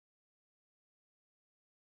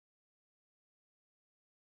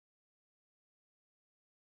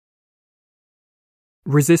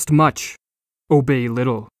Resist much, obey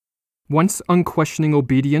little. Once unquestioning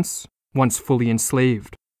obedience, once fully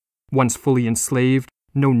enslaved. Once fully enslaved,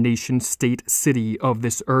 no nation, state, city of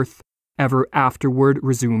this earth ever afterward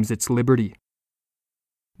resumes its liberty.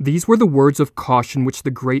 These were the words of caution which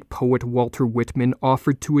the great poet Walter Whitman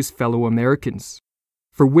offered to his fellow Americans.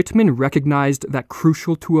 For Whitman recognized that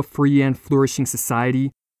crucial to a free and flourishing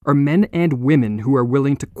society are men and women who are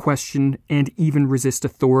willing to question and even resist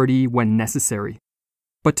authority when necessary.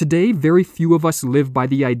 But today, very few of us live by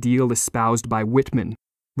the ideal espoused by Whitman.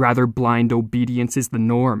 Rather, blind obedience is the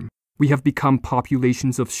norm. We have become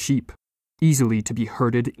populations of sheep, easily to be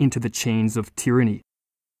herded into the chains of tyranny.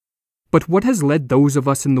 But what has led those of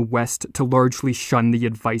us in the West to largely shun the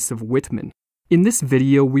advice of Whitman? In this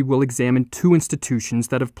video, we will examine two institutions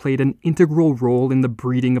that have played an integral role in the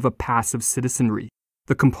breeding of a passive citizenry: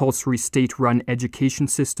 the compulsory state-run education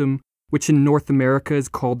system, which in North America is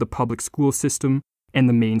called the public school system, and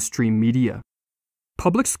the mainstream media.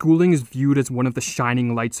 Public schooling is viewed as one of the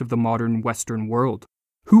shining lights of the modern Western world.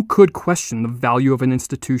 Who could question the value of an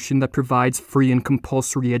institution that provides free and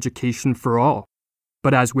compulsory education for all?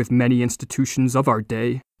 But as with many institutions of our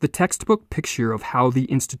day, the textbook picture of how the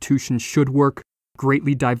institution should work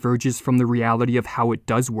greatly diverges from the reality of how it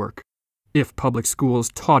does work. If public schools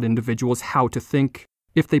taught individuals how to think,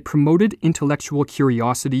 if they promoted intellectual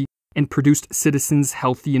curiosity and produced citizens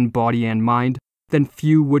healthy in body and mind, then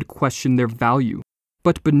few would question their value.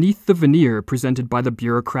 But beneath the veneer presented by the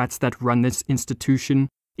bureaucrats that run this institution,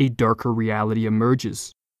 a darker reality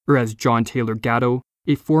emerges. Or as John Taylor Gatto,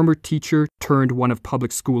 a former teacher turned one of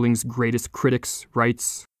public schooling's greatest critics,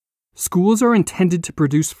 writes, "Schools are intended to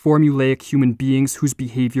produce formulaic human beings whose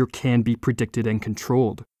behavior can be predicted and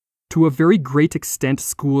controlled. To a very great extent,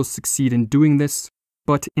 schools succeed in doing this,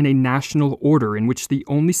 but in a national order in which the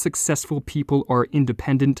only successful people are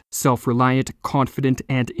independent, self-reliant, confident,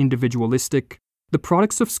 and individualistic, the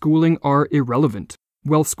products of schooling are irrelevant.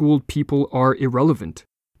 Well-schooled people are irrelevant.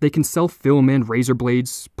 They can sell film and razor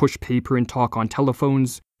blades, push paper and talk on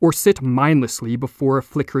telephones, or sit mindlessly before a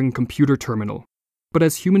flickering computer terminal. But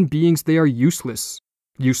as human beings, they are useless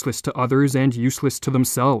to others and useless to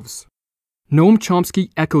themselves." Noam Chomsky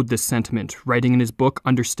echoed this sentiment, writing in his book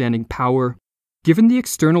Understanding Power, "Given the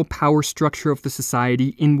external power structure of the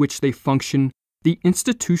society in which they function, the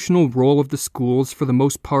institutional role of the schools, for the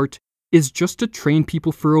most part, is just to train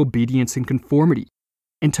people for obedience and conformity,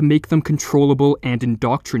 and to make them controllable and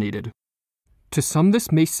indoctrinated." To some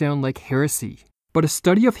this may sound like heresy, but a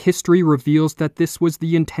study of history reveals that this was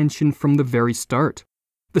the intention from the very start.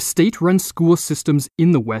 The state-run school systems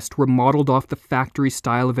in the West were modeled off the factory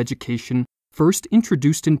style of education first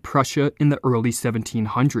introduced in Prussia in the early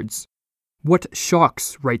 1700s. "What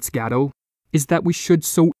shocks," writes Gatto, "is that we should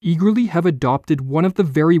so eagerly have adopted one of the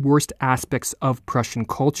very worst aspects of Prussian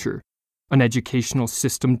culture, an educational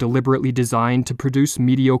system deliberately designed to produce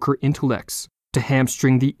mediocre intellects, to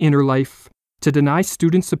hamstring the inner life, to deny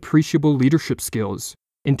students appreciable leadership skills,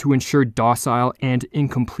 and to ensure docile and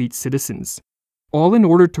incomplete citizens, all in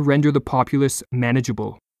order to render the populace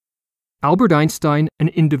manageable." Albert Einstein, an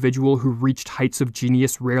individual who reached heights of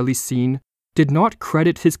genius rarely seen, did not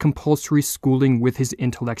credit his compulsory schooling with his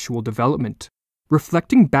intellectual development.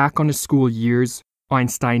 Reflecting back on his school years,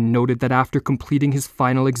 Einstein noted that after completing his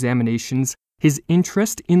final examinations, his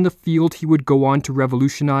interest in the field he would go on to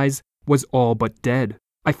revolutionize was all but dead.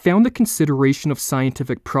 "I found the consideration of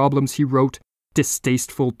scientific problems," he wrote,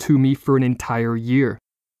 "distasteful to me for an entire year."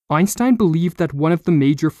 Einstein believed that one of the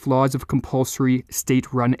major flaws of compulsory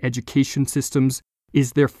state-run education systems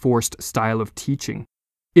is their forced style of teaching.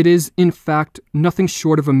 "It is, in fact, nothing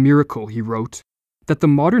short of a miracle," he wrote, "that the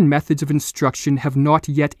modern methods of instruction have not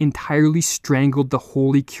yet entirely strangled the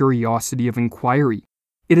holy curiosity of inquiry.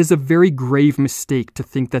 It is a very grave mistake to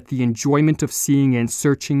think that the enjoyment of seeing and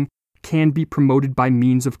searching can be promoted by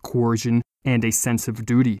means of coercion and a sense of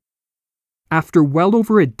duty." After well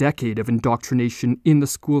over a decade of indoctrination in the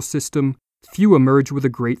school system, few emerge with a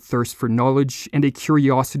great thirst for knowledge and a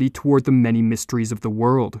curiosity toward the many mysteries of the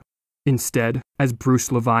world. Instead, as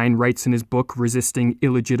Bruce Levine writes in his book Resisting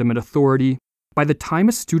Illegitimate Authority, by the time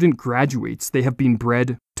a student graduates, they have been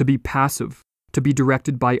bred to be passive, to be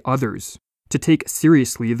directed by others, to take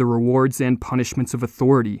seriously the rewards and punishments of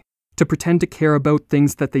authority, to pretend to care about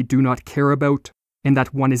things that they do not care about, and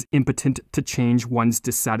that one is impotent to change one's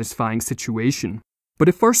dissatisfying situation. But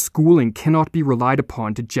if our schooling cannot be relied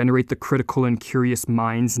upon to generate the critical and curious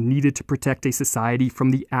minds needed to protect a society from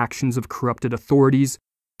the actions of corrupted authorities,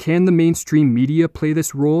 can the mainstream media play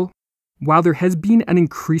this role? While there has been an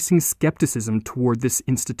increasing skepticism toward this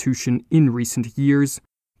institution in recent years,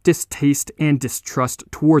 Distaste and distrust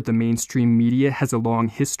toward the mainstream media has a long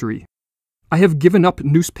history. "I have given up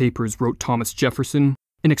newspapers," wrote Thomas Jefferson,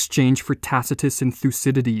 "in exchange for Tacitus and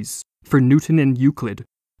Thucydides, for Newton and Euclid,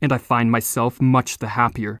 and I find myself much the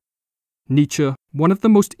happier." Nietzsche, one of the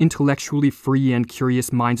most intellectually free and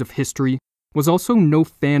curious minds of history, was also no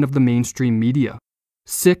fan of the mainstream media.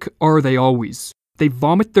 "Sick are they always. They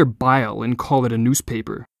vomit their bile and call it a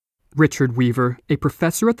newspaper." Richard Weaver, a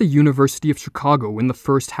professor at the University of Chicago in the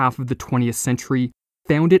first half of the 20th century,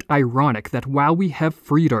 found it ironic that while we have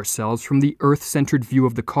freed ourselves from the earth-centered view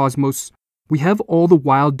of the cosmos, we have all the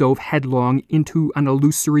while dove headlong into an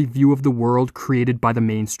illusory view of the world created by the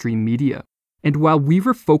mainstream media. And while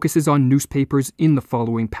Weaver focuses on newspapers in the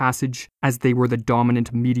following passage, as they were the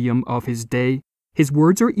dominant medium of his day, his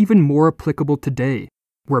words are even more applicable today,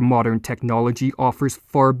 where modern technology offers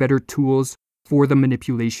far better tools for the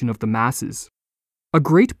manipulation of the masses. A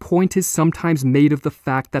great point is sometimes made of the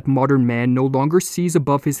fact that modern man no longer sees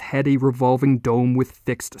above his head a revolving dome with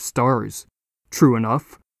fixed stars. True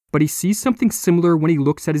enough, but he sees something similar when he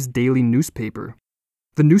looks at his daily newspaper.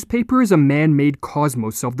 The newspaper is a man-made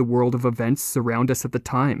cosmos of the world of events around us at the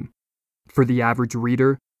time. For the average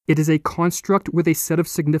reader, it is a construct with a set of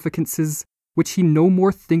significances which he no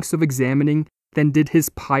more thinks of examining than did his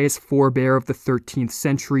pious forebear of the 13th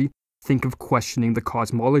century think of questioning the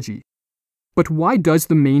cosmology. But why does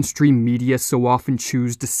the mainstream media so often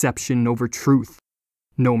choose deception over truth?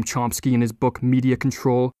 Noam Chomsky, in his book Media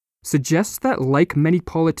Control, suggests that, like many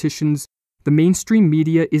politicians, the mainstream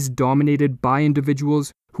media is dominated by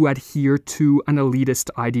individuals who adhere to an elitist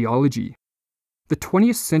ideology. The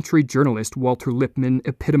 20th century journalist Walter Lippmann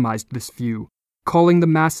epitomized this view, calling the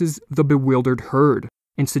masses the bewildered herd,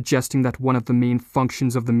 and suggesting that one of the main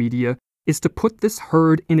functions of the media is to put this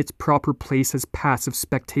herd in its proper place as passive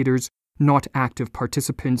spectators, not active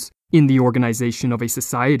participants, in the organization of a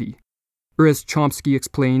society. Or as Chomsky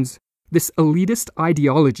explains, this elitist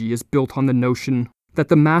ideology is built on the notion that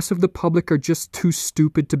the mass of the public are just too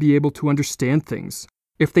stupid to be able to understand things.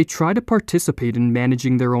 If they try to participate in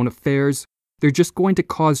managing their own affairs, they're just going to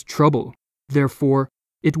cause trouble. Therefore,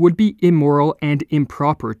 it would be immoral and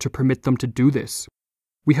improper to permit them to do this.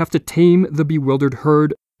 We have to tame the bewildered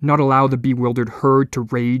herd, not allow the bewildered herd to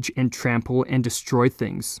rage and trample and destroy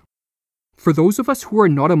things. For those of us who are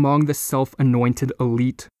not among the self-anointed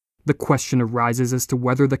elite, the question arises as to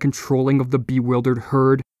whether the controlling of the bewildered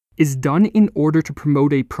herd is done in order to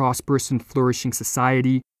promote a prosperous and flourishing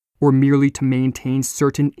society, or merely to maintain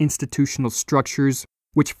certain institutional structures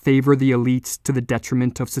which favor the elites to the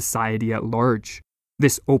detriment of society at large.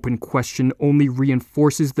 This open question only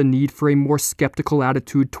reinforces the need for a more skeptical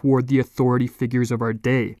attitude toward the authority figures of our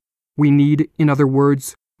day. We need, in other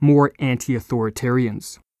words, more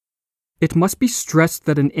anti-authoritarians. It must be stressed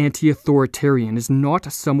that an anti-authoritarian is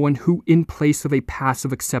not someone who, in place of a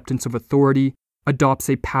passive acceptance of authority, adopts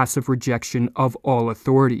a passive rejection of all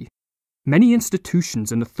authority. Many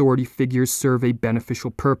institutions and authority figures serve a beneficial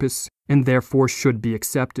purpose and therefore should be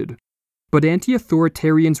accepted. But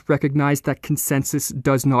anti-authoritarians recognize that consensus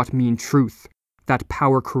does not mean truth, that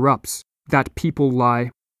power corrupts, that people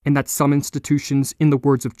lie, and that some institutions, in the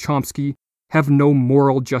words of Chomsky, have no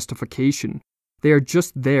moral justification. They are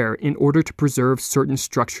just there in order to preserve certain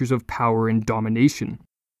structures of power and domination.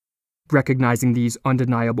 Recognizing these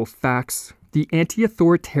undeniable facts, the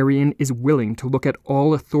anti-authoritarian is willing to look at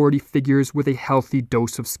all authority figures with a healthy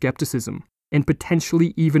dose of skepticism, and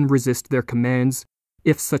potentially even resist their commands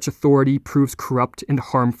if such authority proves corrupt and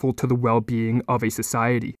harmful to the well-being of a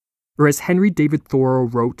society. Or as Henry David Thoreau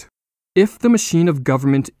wrote, "If the machine of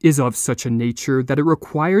government is of such a nature that it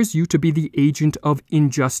requires you to be the agent of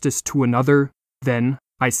injustice to another, then,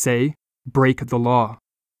 I say, break the law."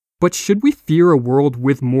 But should we fear a world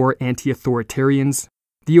with more anti-authoritarians?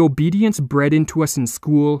 The obedience bred into us in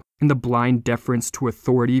school and the blind deference to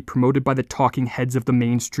authority promoted by the talking heads of the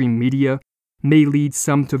mainstream media may lead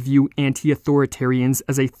some to view anti-authoritarians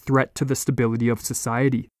as a threat to the stability of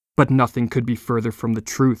society, but nothing could be further from the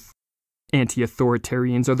truth.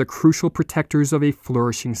 Anti-authoritarians are the crucial protectors of a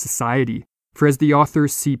flourishing society, for as the author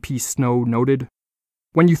C.P. Snow noted,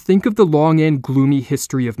 "When you think of the long and gloomy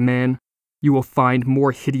history of man, you will find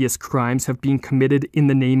more hideous crimes have been committed in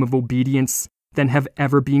the name of obedience than have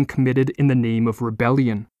ever been committed in the name of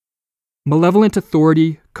rebellion. Malevolent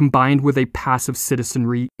authority, combined with a passive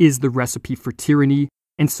citizenry, is the recipe for tyranny,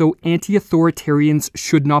 and so anti-authoritarians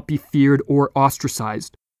should not be feared or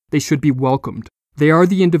ostracized. They should be welcomed. They are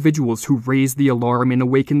the individuals who raise the alarm and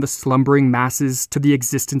awaken the slumbering masses to the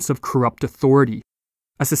existence of corrupt authority.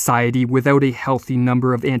 A society without a healthy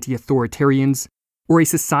number of anti-authoritarians, or a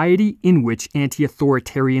society in which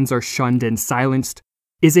anti-authoritarians are shunned and silenced,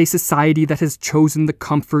 is a society that has chosen the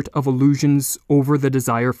comfort of illusions over the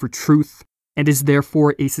desire for truth, and is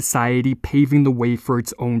therefore a society paving the way for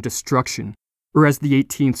its own destruction. Or as the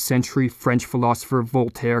 18th century French philosopher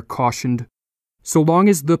Voltaire cautioned, so long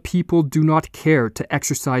as the people do not care to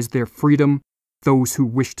exercise their freedom, those who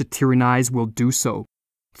wish to tyrannize will do so.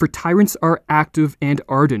 For tyrants are active and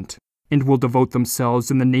ardent, and will devote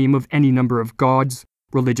themselves in the name of any number of gods,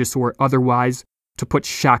 religious or otherwise, to put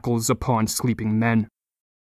shackles upon sleeping men.